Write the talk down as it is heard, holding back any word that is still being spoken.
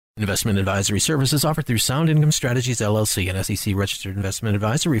Investment advisory services offered through Sound Income Strategies, LLC, an SEC-registered investment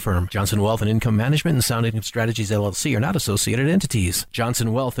advisory firm. Johnson Wealth and Income Management and Sound Income Strategies, LLC are not associated entities.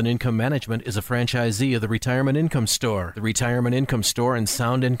 Johnson Wealth and Income Management is a franchisee of the Retirement Income Store. The Retirement Income Store and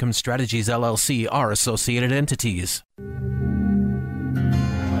Sound Income Strategies, LLC are associated entities.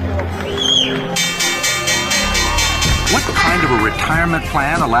 What kind of a retirement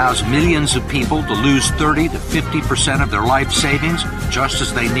plan allows millions of people to lose 30 to 50% of their life savings just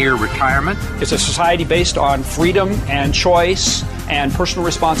as they near retirement? It's a society based on freedom and choice and personal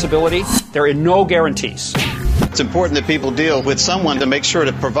responsibility. There are no guarantees. It's important that people deal with someone to make sure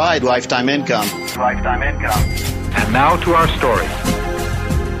to provide lifetime income. Lifetime income. And now to our story.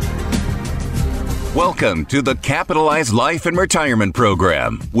 Welcome to the Capitalized Life and Retirement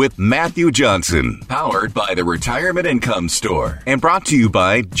Program with Matthew Johnson, powered by the Retirement Income Store and brought to you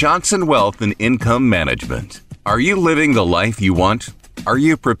by Johnson Wealth and Income Management. Are you living the life you want? Are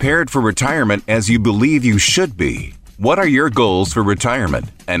you prepared for retirement as you believe you should be? What are your goals for retirement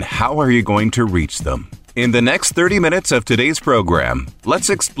and how are you going to reach them? In the next 30 minutes of today's program, let's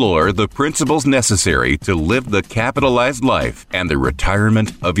explore the principles necessary to live the capitalized life and the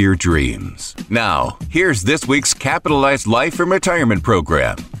retirement of your dreams. Now, here's this week's Capitalized Life and Retirement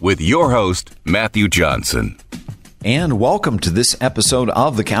Program with your host, Matthew Johnson. And welcome to this episode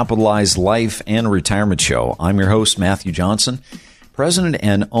of the Capitalized Life and Retirement Show. I'm your host, Matthew Johnson, president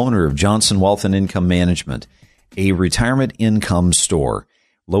and owner of Johnson Wealth and Income Management, a retirement income store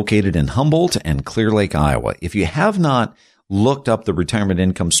located in Humboldt and Clear Lake, Iowa. If you have not looked up the Retirement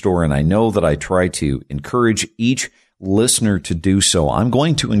Income Store, and I know that I try to encourage each listener to do so, I'm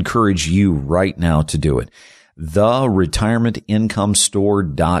going to encourage you right now to do it.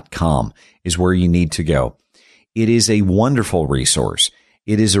 TheRetirementIncomeStore.com is where you need to go. It is a wonderful resource.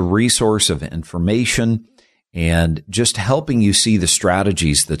 It is a resource of information and just helping you see the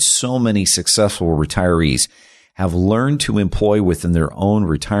strategies that so many successful retirees have learned to employ within their own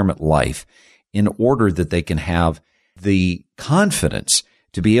retirement life in order that they can have the confidence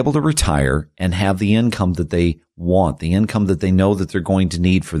to be able to retire and have the income that they want, the income that they know that they're going to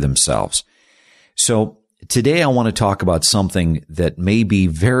need for themselves. So today I want to talk about something that may be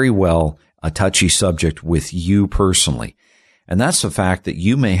very well a touchy subject with you personally, and that's the fact that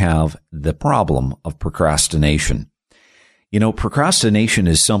you may have the problem of procrastination. You know, procrastination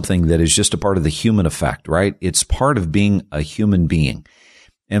is something that is just a part of the human effect, right? It's part of being a human being.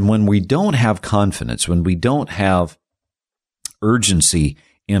 And when we don't have confidence, when we don't have urgency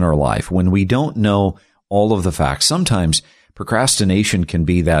in our life, when we don't know all of the facts, sometimes procrastination can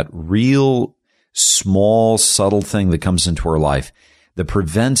be that real small, subtle thing that comes into our life that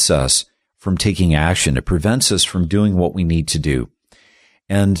prevents us from taking action. It prevents us from doing what we need to do.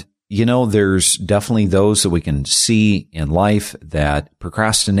 And you know, there's definitely those that we can see in life that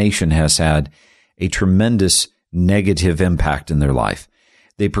procrastination has had a tremendous negative impact in their life.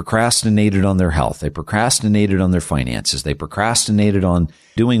 They procrastinated on their health. They procrastinated on their finances. They procrastinated on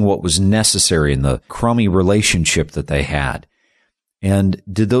doing what was necessary in the crummy relationship that they had. And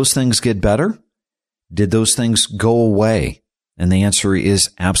did those things get better? Did those things go away? And the answer is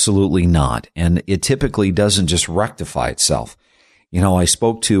absolutely not. And it typically doesn't just rectify itself. You know, I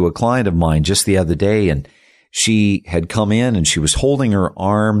spoke to a client of mine just the other day, and she had come in and she was holding her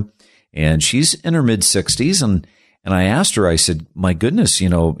arm, and she's in her mid-60s. And I asked her, I said, my goodness, you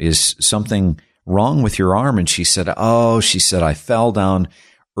know, is something wrong with your arm? And she said, I fell down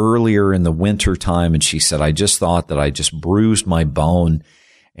earlier in the winter time. And she said, I just thought that I just bruised my bone.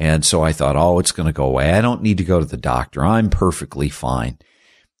 And so I thought, it's going to go away. I don't need to go to the doctor. I'm perfectly fine.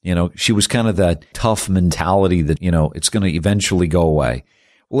 You know, she was kind of that tough mentality that, you know, it's going to eventually go away.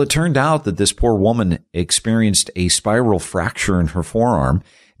 Well, it turned out that this poor woman experienced a spiral fracture in her forearm,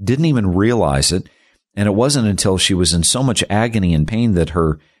 didn't even realize it. And it wasn't until she was in so much agony and pain that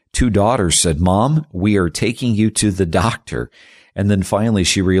her two daughters said, Mom, we are taking you to the doctor. And then finally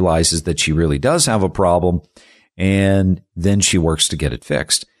she realizes that she really does have a problem. And then she works to get it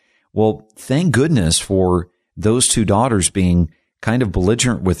fixed. Well, thank goodness for those two daughters being kind of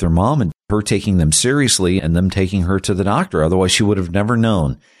belligerent with their mom and her taking them seriously and them taking her to the doctor. Otherwise, she would have never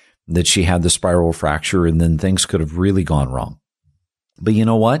known that she had the spiral fracture, and then things could have really gone wrong. But you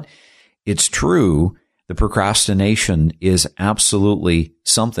know what? It's true. The procrastination is absolutely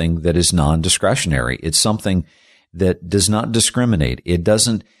something that is non-discretionary. It's something that does not discriminate. It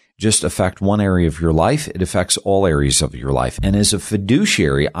doesn't just affect one area of your life. It affects all areas of your life. And as a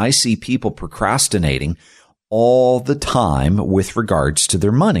fiduciary, I see people procrastinating all the time with regards to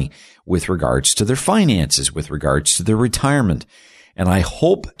their money, with regards to their finances, with regards to their retirement. And I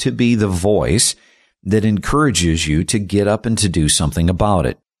hope to be the voice that encourages you to get up and to do something about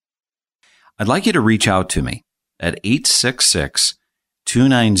it. I'd like you to reach out to me at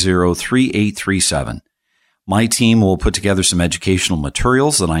 866-290-3837. My team will put together some educational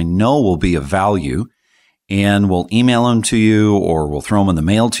materials that I know will be of value, and we'll email them to you or we'll throw them in the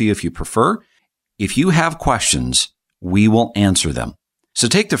mail to you if you prefer. If you have questions, we will answer them. So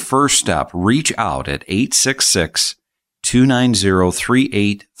take the first step. Reach out at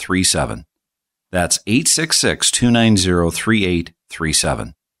 866-290-3837. That's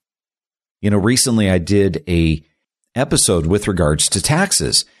 866-290-3837. Recently I did a episode with regards to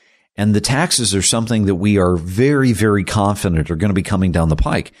taxes, and the taxes are something that we are very, very confident are going to be coming down the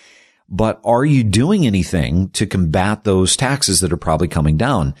pike. But are you doing anything to combat those taxes that are probably coming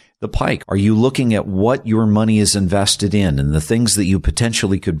down the pike? Are you looking at what your money is invested in and the things that you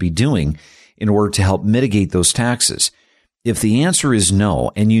potentially could be doing in order to help mitigate those taxes? If the answer is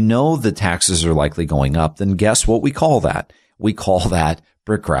no, and you know the taxes are likely going up, then guess what we call that? We call that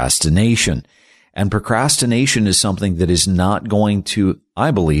procrastination. And procrastination is something that is not going to,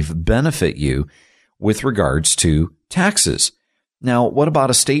 I believe, benefit you with regards to taxes. Now, what about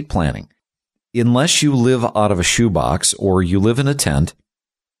estate planning? Unless you live out of a shoebox or you live in a tent,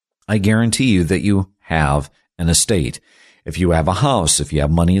 I guarantee you that you have an estate. If you have a house, if you have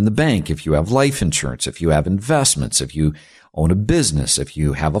money in the bank, if you have life insurance, if you have investments, if you own a business, if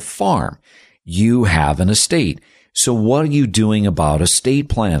you have a farm, you have an estate. So what are you doing about estate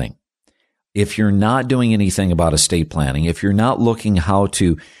planning? If you're not doing anything about estate planning, if you're not looking how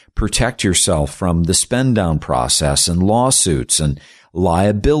to protect yourself from the spend down process and lawsuits and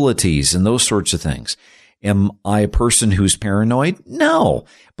liabilities and those sorts of things, am I a person who's paranoid? No,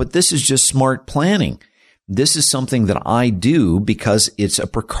 but this is just smart planning. This is something that I do because it's a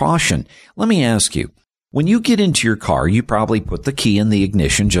precaution. Let me ask you, when you get into your car, you probably put the key in the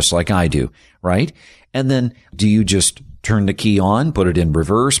ignition just like I do, right? And then do you just turn the key on, put it in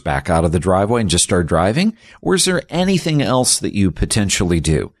reverse, back out of the driveway and just start driving? Or is there anything else that you potentially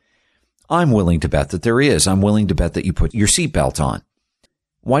do? I'm willing to bet that there is. I'm willing to bet that you put your seatbelt on.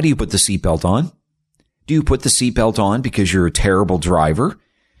 Why do you put the seatbelt on? Do you put the seatbelt on because you're a terrible driver?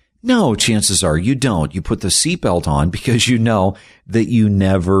 No, chances are you don't. You put the seatbelt on because you know that you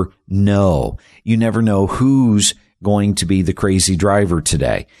never know. You never know who's going to be the crazy driver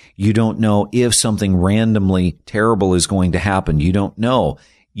today. You don't know if something randomly terrible is going to happen. You don't know.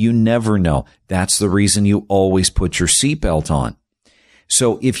 You never know. That's the reason you always put your seatbelt on.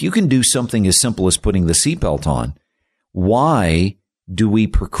 So if you can do something as simple as putting the seatbelt on, why do we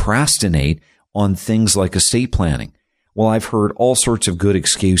procrastinate on things like estate planning? Well, I've heard all sorts of good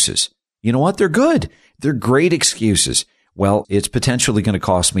excuses. You know what? They're good. They're great excuses. Well, it's potentially going to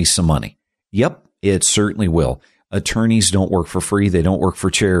cost me some money. Yep, it certainly will. Attorneys don't work for free. They don't work for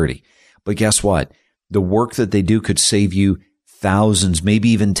charity. But guess what? The work that they do could save you thousands, maybe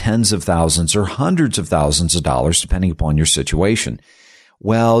even tens of thousands or hundreds of thousands of dollars, depending upon your situation.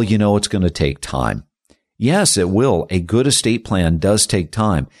 Well, it's going to take time. Yes, it will. A good estate plan does take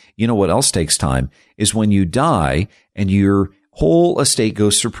time. You know what else takes time is when you die and your whole estate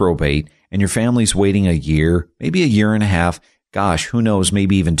goes through probate and your family's waiting a year, maybe a year and a half. Gosh, who knows,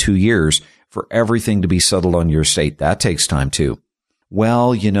 maybe even 2 years for everything to be settled on your estate. That takes time too.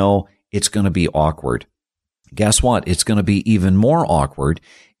 Well, it's going to be awkward. Guess what? It's going to be even more awkward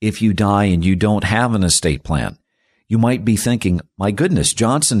if you die and you don't have an estate plan. You might be thinking, my goodness,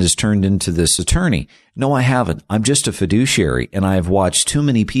 Johnson has turned into this attorney. No, I haven't. I'm just a fiduciary, and I have watched too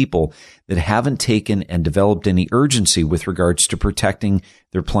many people that haven't taken and developed any urgency with regards to protecting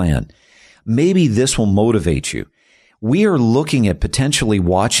their plan. Maybe this will motivate you. We are looking at potentially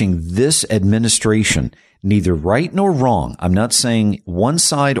watching this administration, neither right nor wrong. I'm not saying one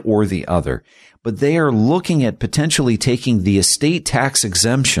side or the other, but they are looking at potentially taking the estate tax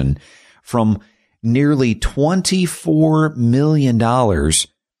exemption from nearly $24 million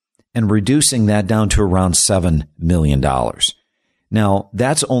and reducing that down to around $7 million. Now,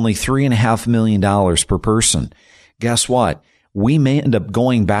 that's only $3.5 million per person. Guess what? We may end up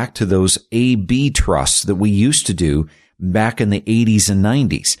going back to those AB trusts that we used to do back in the 80s and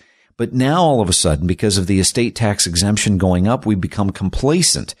 90s. But now all of a sudden, because of the estate tax exemption going up, we become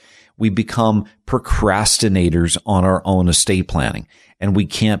complacent. We become procrastinators on our own estate planning, and we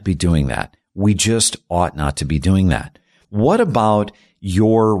can't be doing that. We just ought not to be doing that. What about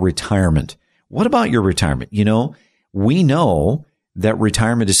your retirement? What about your retirement? We know that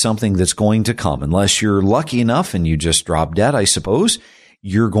retirement is something that's going to come. Unless you're lucky enough and you just drop dead, I suppose,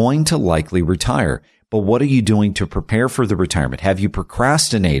 you're going to likely retire. But what are you doing to prepare for the retirement? Have you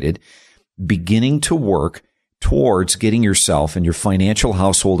procrastinated beginning to work towards getting yourself and your financial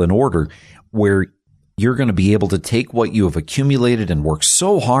household in order where you're going to be able to take what you have accumulated and worked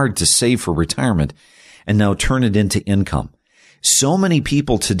so hard to save for retirement and now turn it into income. So many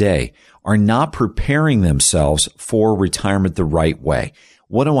people today are not preparing themselves for retirement the right way.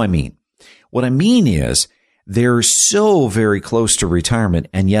 What do I mean? What I mean is they're so very close to retirement,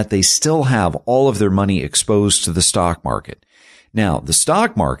 and yet they still have all of their money exposed to the stock market. Now, the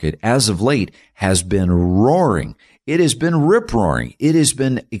stock market, as of late, has been roaring. It has been rip-roaring. It has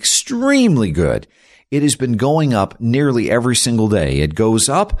been extremely good. It has been going up nearly every single day. It goes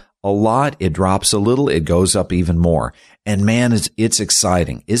up a lot. It drops a little. It goes up even more. And man, it's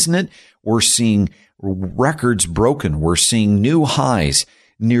exciting, isn't it? We're seeing records broken. We're seeing new highs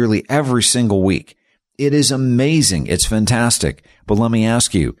nearly every single week. It is amazing. It's fantastic. But let me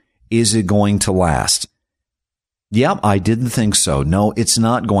ask you, is it going to last? Yep, I didn't think so. No, it's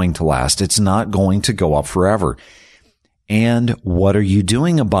not going to last. It's not going to go up forever. And what are you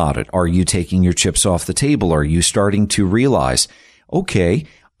doing about it? Are you taking your chips off the table? Are you starting to realize, okay,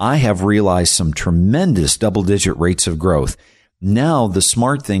 I have realized some tremendous double-digit rates of growth. Now the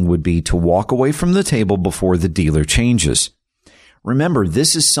smart thing would be to walk away from the table before the dealer changes. Remember,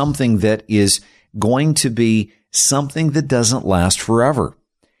 this is something that is going to be something that doesn't last forever.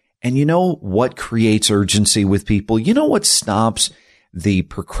 And you know what creates urgency with people? You know what stops the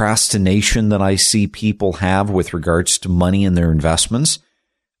procrastination that I see people have with regards to money in their investments?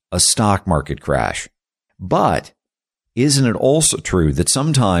 A stock market crash. But isn't it also true that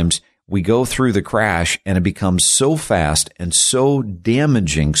sometimes we go through the crash and it becomes so fast and so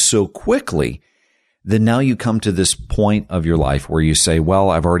damaging so quickly that now you come to this point of your life where you say, well,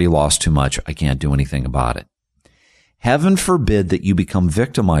 I've already lost too much. I can't do anything about it. Heaven forbid that you become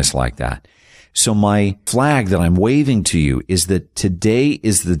victimized like that. So my flag that I'm waving to you is that today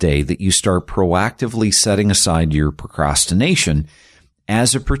is the day that you start proactively setting aside your procrastination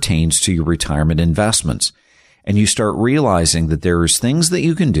as it pertains to your retirement investments. And you start realizing that there's things that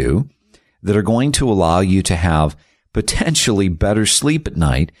you can do that are going to allow you to have potentially better sleep at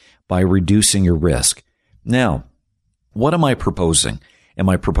night by reducing your risk. Now, what am I proposing? Am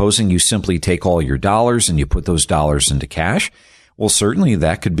I proposing you simply take all your dollars and you put those dollars into cash? Well, certainly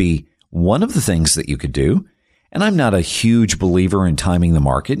that could be one of the things that you could do. And I'm not a huge believer in timing the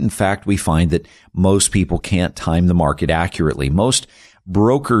market. In fact, we find that most people can't time the market accurately. Most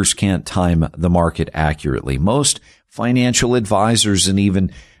brokers can't time the market accurately. Most financial advisors and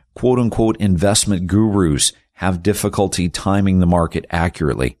even quote unquote investment gurus have difficulty timing the market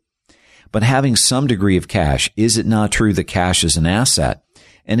accurately. But having some degree of cash, is it not true that cash is an asset?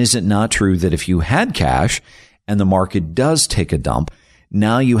 And is it not true that if you had cash and the market does take a dump,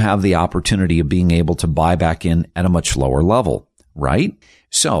 now you have the opportunity of being able to buy back in at a much lower level, right?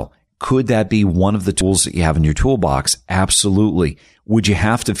 So could that be one of the tools that you have in your toolbox? Absolutely. Would you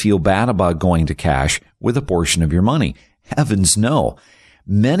have to feel bad about going to cash with a portion of your money? Heavens no.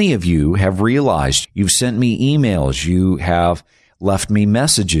 Many of you have realized, you've sent me emails, you have left me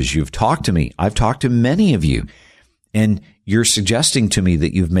messages, you've talked to me. I've talked to many of you, and you're suggesting to me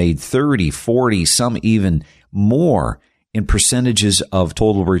that you've made 30, 40, some even more in percentages of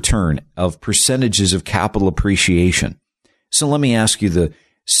total return, of percentages of capital appreciation. So let me ask you the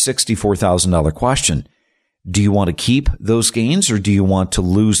 $64,000 question. Do you want to keep those gains or do you want to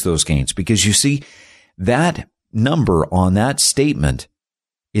lose those gains? Because you see, that number on that statement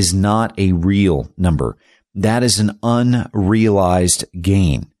is not a real number. That is an unrealized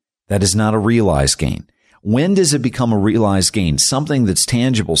gain. That is not a realized gain. When does it become a realized gain? Something that's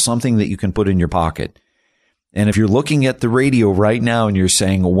tangible, something that you can put in your pocket. And if you're looking at the radio right now and you're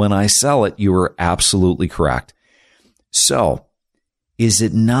saying, when I sell it, you are absolutely correct. So is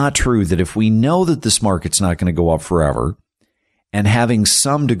it not true that if we know that this market's not going to go up forever, and having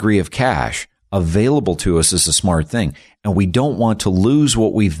some degree of cash available to us is a smart thing, and we don't want to lose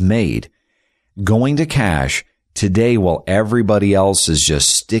what we've made, going to cash today while everybody else is just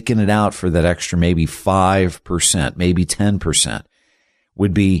sticking it out for that extra maybe 5%, maybe 10%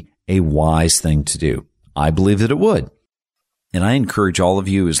 would be a wise thing to do? I believe that it would. And I encourage all of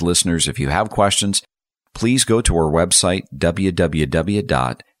you as listeners, if you have questions, please go to our website,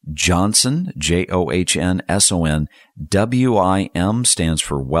 www.johnson, JOHNSON, WIM stands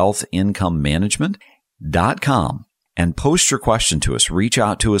for Wealth Income Management.com, and post your question to us. Reach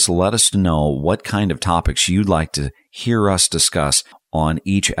out to us. Let us know what kind of topics you'd like to hear us discuss on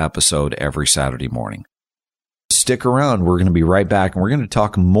each episode every Saturday morning. Stick around. We're going to be right back, and we're going to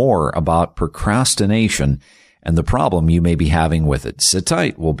talk more about procrastination and the problem you may be having with it. Sit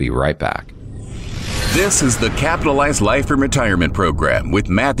tight. We'll be right back. This is the Capitalized Life and Retirement Program with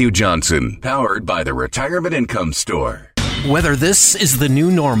Matthew Johnson, powered by the Retirement Income Store. Whether this is the new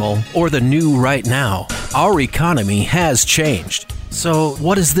normal or the new right now, our economy has changed. So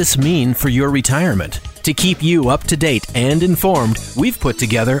what does this mean for your retirement? To keep you up to date and informed, we've put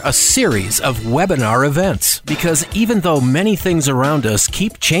together a series of webinar events. Because even though many things around us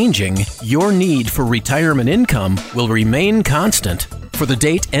keep changing, your need for retirement income will remain constant. For the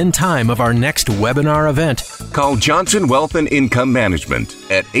date and time of our next webinar event, call Johnson Wealth and Income Management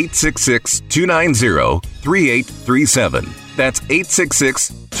at 866-290-3837. That's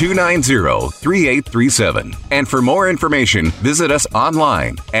 866-290-3837. And for more information, visit us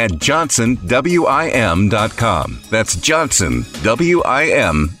online at johnsonwim.com. That's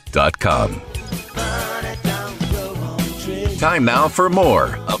johnsonwim.com. Time now for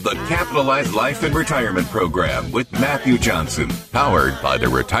more of the Capitalized Life and Retirement Program with Matthew Johnson, powered by the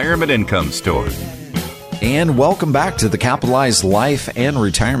Retirement Income Store. And welcome back to the Capitalized Life and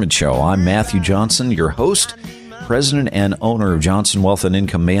Retirement Show. I'm Matthew Johnson, your host, president and owner of Johnson Wealth and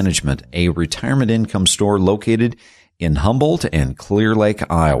Income Management, a retirement income store located in Humboldt and Clear Lake,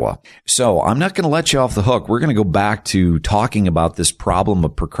 Iowa. So I'm not going to let you off the hook. We're going to go back to talking about this problem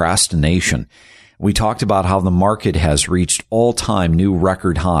of procrastination. We talked about how the market has reached all-time new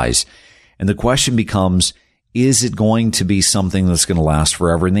record highs. And the question becomes, is it going to be something that's going to last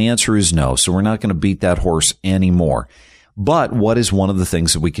forever? And the answer is no. So we're not going to beat that horse anymore. But what is one of the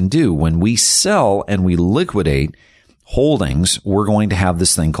things that we can do? When we sell and we liquidate holdings, we're going to have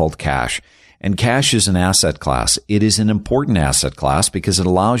this thing called cash. And cash is an asset class. It is an important asset class because it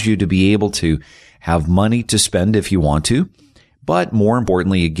allows you to be able to have money to spend if you want to. But more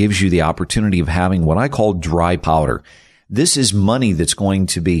importantly, it gives you the opportunity of having what I call dry powder. This is money that's going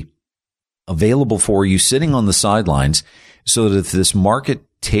to be available for you sitting on the sidelines so that if this market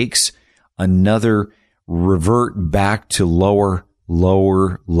takes another revert back to lower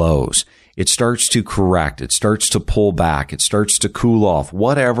lows, it starts to correct, it starts to pull back, it starts to cool off,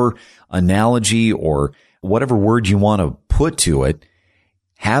 whatever analogy or whatever word you want to put to it.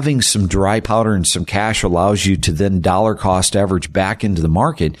 Having some dry powder and some cash allows you to then dollar cost average back into the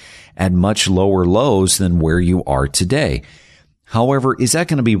market at much lower lows than where you are today. However, is that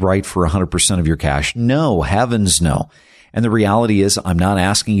going to be right for 100% of your cash? No, heavens no. And the reality is I'm not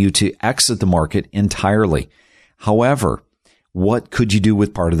asking you to exit the market entirely. However, what could you do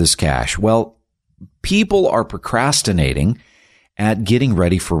with part of this cash? Well, people are procrastinating at getting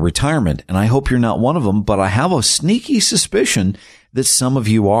ready for retirement. And I hope you're not one of them, but I have a sneaky suspicion that some of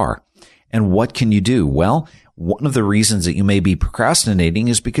you are. And what can you do? Well, one of the reasons that you may be procrastinating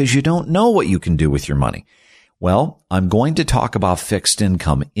is because you don't know what you can do with your money. Well, I'm going to talk about fixed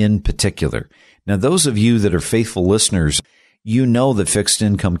income in particular. Now, those of you that are faithful listeners, you know that fixed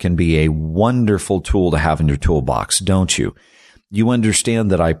income can be a wonderful tool to have in your toolbox, don't you? You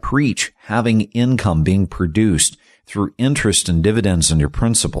understand that I preach having income being produced through interest and dividends on your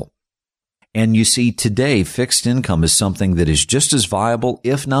principal. And you see, today, fixed income is something that is just as viable,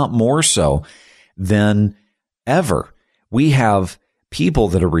 if not more so, than ever. We have people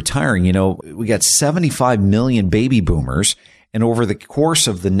that are retiring. You know, we got 75 million baby boomers, and over the course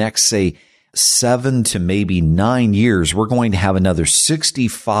of the next, say, 7 to maybe 9 years, we're going to have another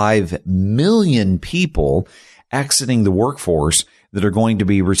 65 million people exiting the workforce that are going to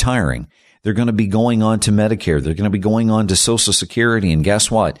be retiring. They're going to be going on to Medicare. They're going to be going on to Social Security. And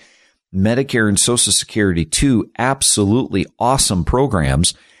guess what? Medicare and Social Security, two absolutely awesome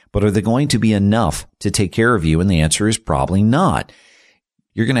programs, but are they going to be enough to take care of you? And the answer is probably not.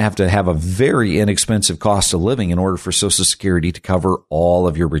 You're going to have a very inexpensive cost of living in order for Social Security to cover all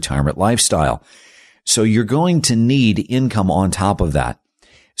of your retirement lifestyle. So you're going to need income on top of that.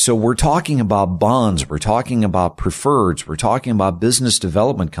 So we're talking about bonds. We're talking about preferreds. We're talking about business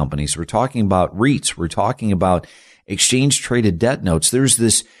development companies. We're talking about REITs. We're talking about exchange traded debt notes. There's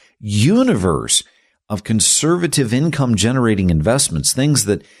this universe of conservative income generating investments, things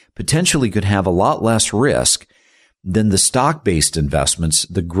that potentially could have a lot less risk than the stock-based investments,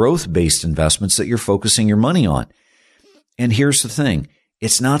 the growth-based investments that you're focusing your money on. And here's the thing.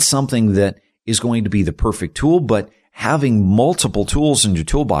 It's not something that is going to be the perfect tool, but having multiple tools in your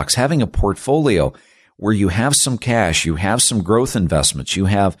toolbox, having a portfolio where you have some cash, you have some growth investments, you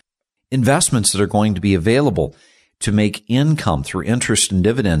have investments that are going to be available to make income through interest and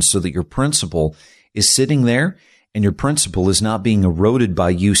dividends so that your principal is sitting there and your principal is not being eroded by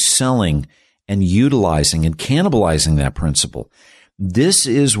you selling and utilizing and cannibalizing that principal. This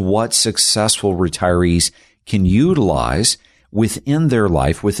is what successful retirees can utilize within their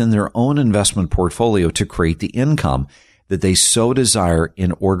life, within their own investment portfolio to create the income that they so desire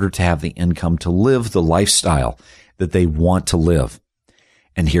in order to have the income to live the lifestyle that they want to live.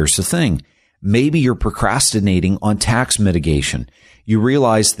 And here's the thing. Maybe you're procrastinating on tax mitigation. You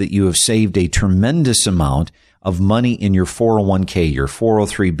realize that you have saved a tremendous amount of money in your 401k, your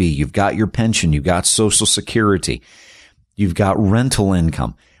 403b. You've got your pension. You've got Social Security. You've got rental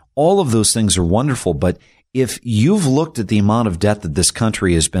income. All of those things are wonderful. But if you've looked at the amount of debt that this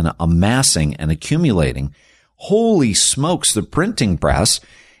country has been amassing and accumulating, holy smokes, the printing press,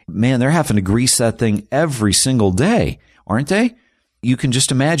 man, they're having to grease that thing every single day, aren't they? You can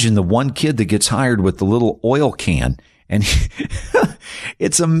just imagine the one kid that gets hired with the little oil can. And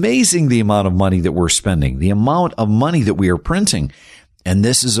it's amazing the amount of money that we're spending, the amount of money that we are printing. And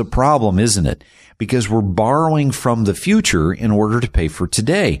this is a problem, isn't it? Because we're borrowing from the future in order to pay for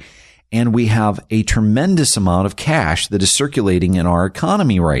today. And we have a tremendous amount of cash that is circulating in our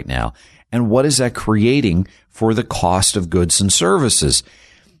economy right now. And what is that creating for the cost of goods and services?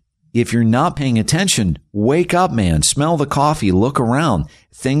 If you're not paying attention, wake up, man. Smell the coffee. Look around.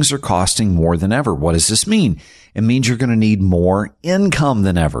 Things are costing more than ever. What does this mean? It means you're going to need more income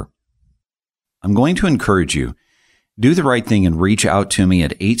than ever. I'm going to encourage you, do the right thing and reach out to me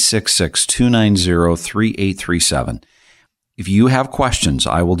at 866-290-3837. If you have questions,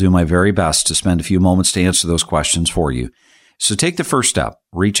 I will do my very best to spend a few moments to answer those questions for you. So take the first step.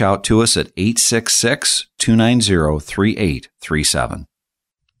 Reach out to us at 866-290-3837.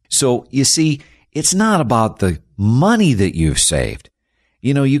 So you see, it's not about the money that you've saved.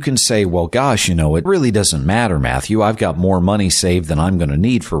 You know, you can say, well, gosh, it really doesn't matter, Matthew. I've got more money saved than I'm going to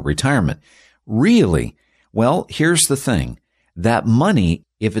need for retirement. Really? Well, here's the thing. That money,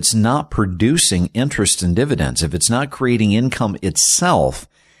 if it's not producing interest and dividends, if it's not creating income itself,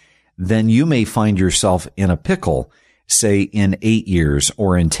 then you may find yourself in a pickle, say in 8 years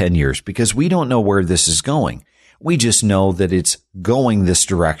or in 10 years, because we don't know where this is going. We just know that it's going this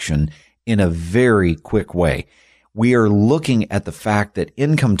direction in a very quick way. We are looking at the fact that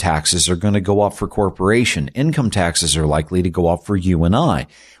income taxes are going to go up for corporation. Income taxes are likely to go up for you and I.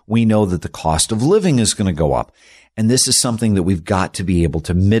 We know that the cost of living is going to go up. And this is something that we've got to be able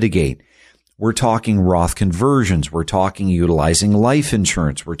to mitigate. We're talking Roth conversions. We're talking utilizing life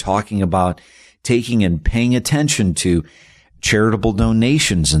insurance. We're talking about taking and paying attention to charitable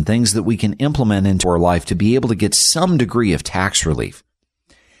donations and things that we can implement into our life to be able to get some degree of tax relief.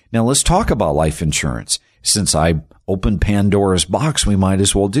 Now let's talk about life insurance. Since I opened Pandora's box, we might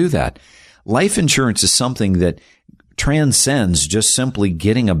as well do that. Life insurance is something that transcends just simply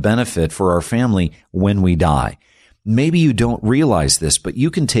getting a benefit for our family when we die. Maybe you don't realize this, but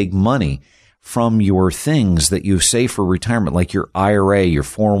you can take money from your things that you save for retirement, like your IRA, your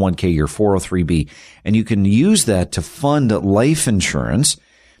 401k, your 403b, and you can use that to fund life insurance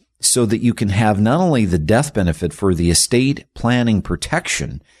so that you can have not only the death benefit for the estate planning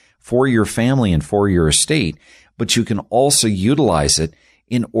protection for your family and for your estate, but you can also utilize it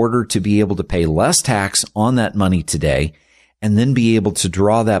in order to be able to pay less tax on that money today and then be able to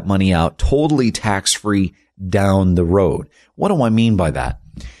draw that money out totally tax-free down the road. What do I mean by that?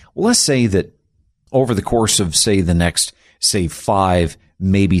 Well, let's say that over the course of, say, the next, 5,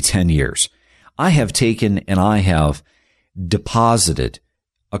 maybe 10 years, I have taken and I have deposited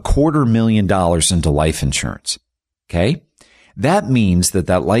 $250,000 into life insurance. Okay? That means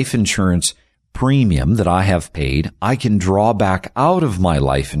that life insurance premium that I have paid, I can draw back out of my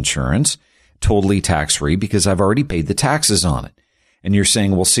life insurance totally tax-free because I've already paid the taxes on it. And you're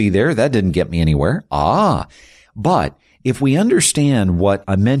saying, well, see there, that didn't get me anywhere. But if we understand what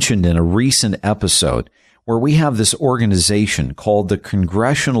I mentioned in a recent episode where we have this organization called the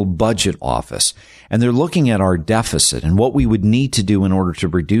Congressional Budget Office, and they're looking at our deficit and what we would need to do in order to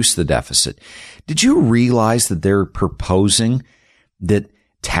reduce the deficit. Did you realize that they're proposing that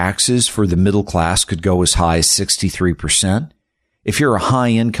taxes for the middle class could go as high as 63%? If you're a high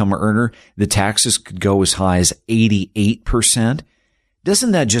income earner, the taxes could go as high as 88%.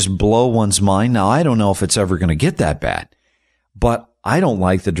 Doesn't that just blow one's mind? Now, I don't know if it's ever going to get that bad, but I don't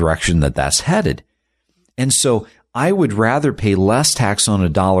like the direction that that's headed. And so I would rather pay less tax on a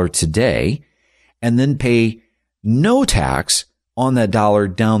dollar today and then pay no tax on that dollar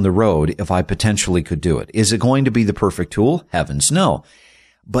down the road if I potentially could do it. Is it going to be the perfect tool? Heavens no.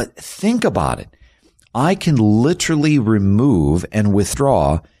 But think about it. I can literally remove and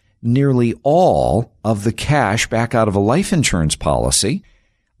withdraw nearly all of the cash back out of a life insurance policy,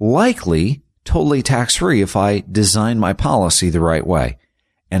 likely totally tax-free if I design my policy the right way.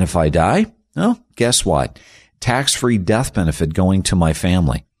 And if I die, well, guess what? Tax-free death benefit going to my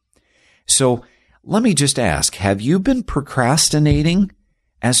family. So let me just ask, have you been procrastinating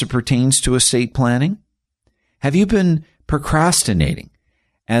as it pertains to estate planning? Have you been procrastinating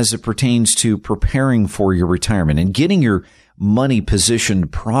as it pertains to preparing for your retirement and getting your money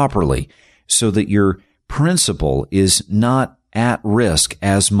positioned properly so that your principal is not at risk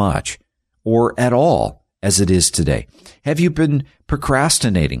as much or at all as it is today? Have you been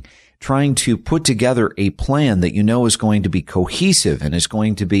procrastinating, trying to put together a plan that you know is going to be cohesive and is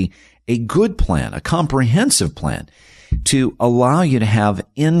going to be a good plan, a comprehensive plan to allow you to have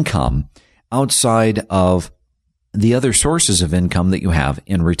income outside of the other sources of income that you have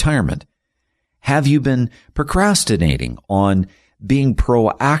in retirement? Have you been procrastinating on being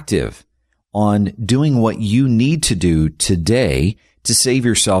proactive, on doing what you need to do today to save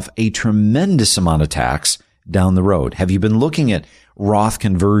yourself a tremendous amount of tax down the road? Have you been looking at Roth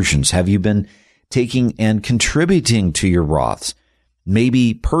conversions? Have you been taking and contributing to your Roths,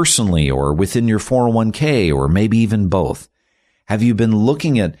 maybe personally or within your 401k, or maybe even both? Have you been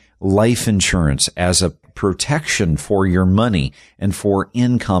looking at life insurance as a protection for your money and for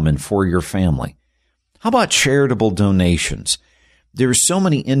income and for your family? How about charitable donations? There are so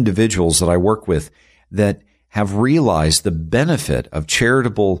many individuals that I work with that have realized the benefit of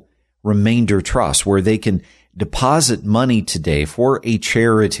charitable remainder trusts, where they can deposit money today for a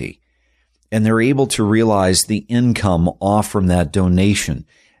charity, and they're able to realize the income off from that donation.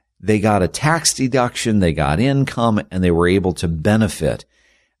 They got a tax deduction, they got income, and they were able to benefit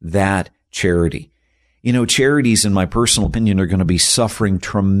that charity. You know, charities, in my personal opinion, are going to be suffering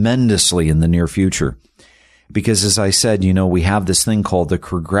tremendously in the near future because, as I said, you know, we have this thing called the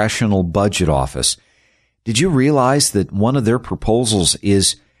Congressional Budget Office. Did you realize that one of their proposals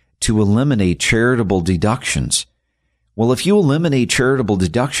is to eliminate charitable deductions? Well, if you eliminate charitable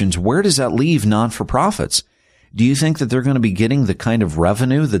deductions, where does that leave non-for-profits? Do you think that they're going to be getting the kind of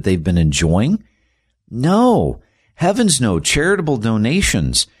revenue that they've been enjoying? No. Heavens no. Charitable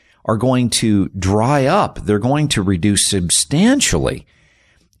donations are going to dry up. They're going to reduce substantially.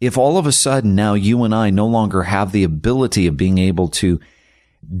 If all of a sudden now you and I no longer have the ability of being able to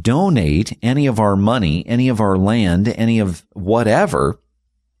donate any of our money, any of our land, any of whatever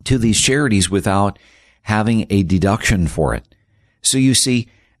to these charities without having a deduction for it. So you see,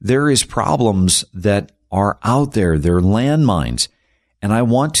 there is problems that are out there. They're landmines. And I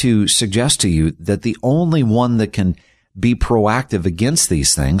want to suggest to you that the only one that can be proactive against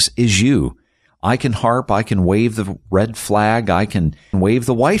these things is you. I can harp, I can wave the red flag, I can wave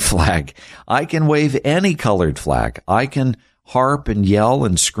the white flag, I can wave any colored flag, I can harp and yell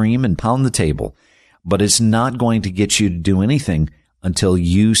and scream and pound the table, but it's not going to get you to do anything until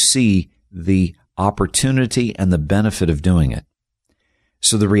you see the opportunity and the benefit of doing it.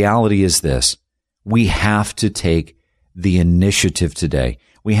 So the reality is this: we have to take the initiative today.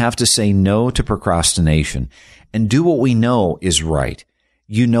 We have to say no to procrastination and do what we know is right.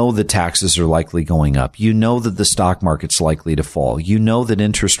 You know that taxes are likely going up. You know that the stock market's likely to fall. You know that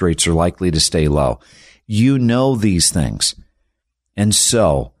interest rates are likely to stay low. You know these things. And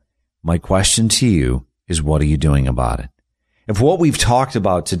so my question to you is, what are you doing about it? If what we've talked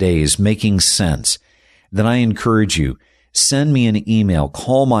about today is making sense, then I encourage you, send me an email,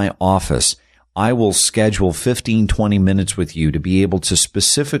 call my office. I will schedule 15, 20 minutes with you to be able to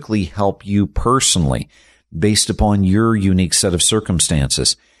specifically help you personally based upon your unique set of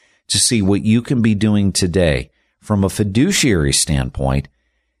circumstances to see what you can be doing today from a fiduciary standpoint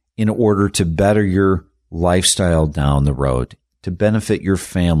in order to better your lifestyle down the road, to benefit your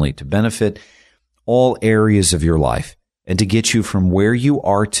family, to benefit all areas of your life, and to get you from where you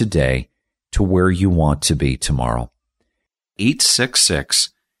are today to where you want to be tomorrow.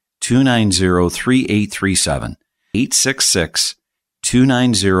 866-290-3837.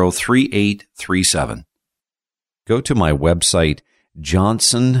 866-290-3837. Go to my website,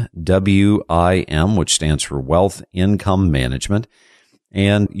 Johnson, WIM, which stands for Wealth Income Management,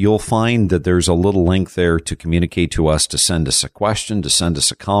 and you'll find that there's a little link there to communicate to us, to send us a question, to send us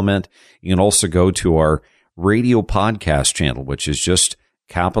a comment. You can also go to our radio podcast channel, which is just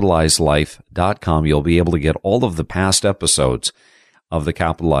capitalizelife.com. You'll be able to get all of the past episodes of the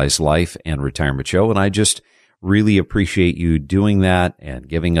Capitalized Life and Retirement Show, and I just really appreciate you doing that and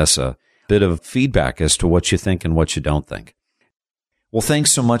giving us a bit of feedback as to what you think and what you don't think. Well,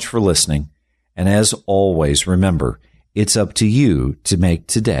 thanks so much for listening. And as always, remember, it's up to you to make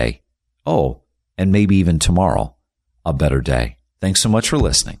today, and maybe even tomorrow, a better day. Thanks so much for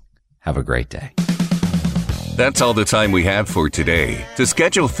listening. Have a great day. That's all the time we have for today. To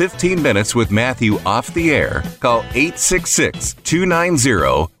schedule 15 minutes with Matthew off the air, call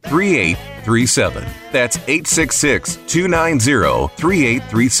 866-290-3837. That's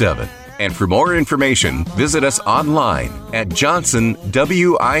 866-290-3837. And for more information, visit us online at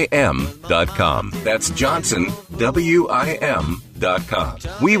johnsonwim.com. That's johnsonwim.com.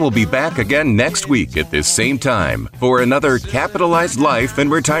 CapitalizedLifeInRetirement.com. We will be back again next week at this same time for another Capitalized Life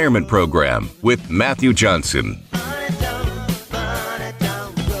and Retirement program with Matthew Johnson.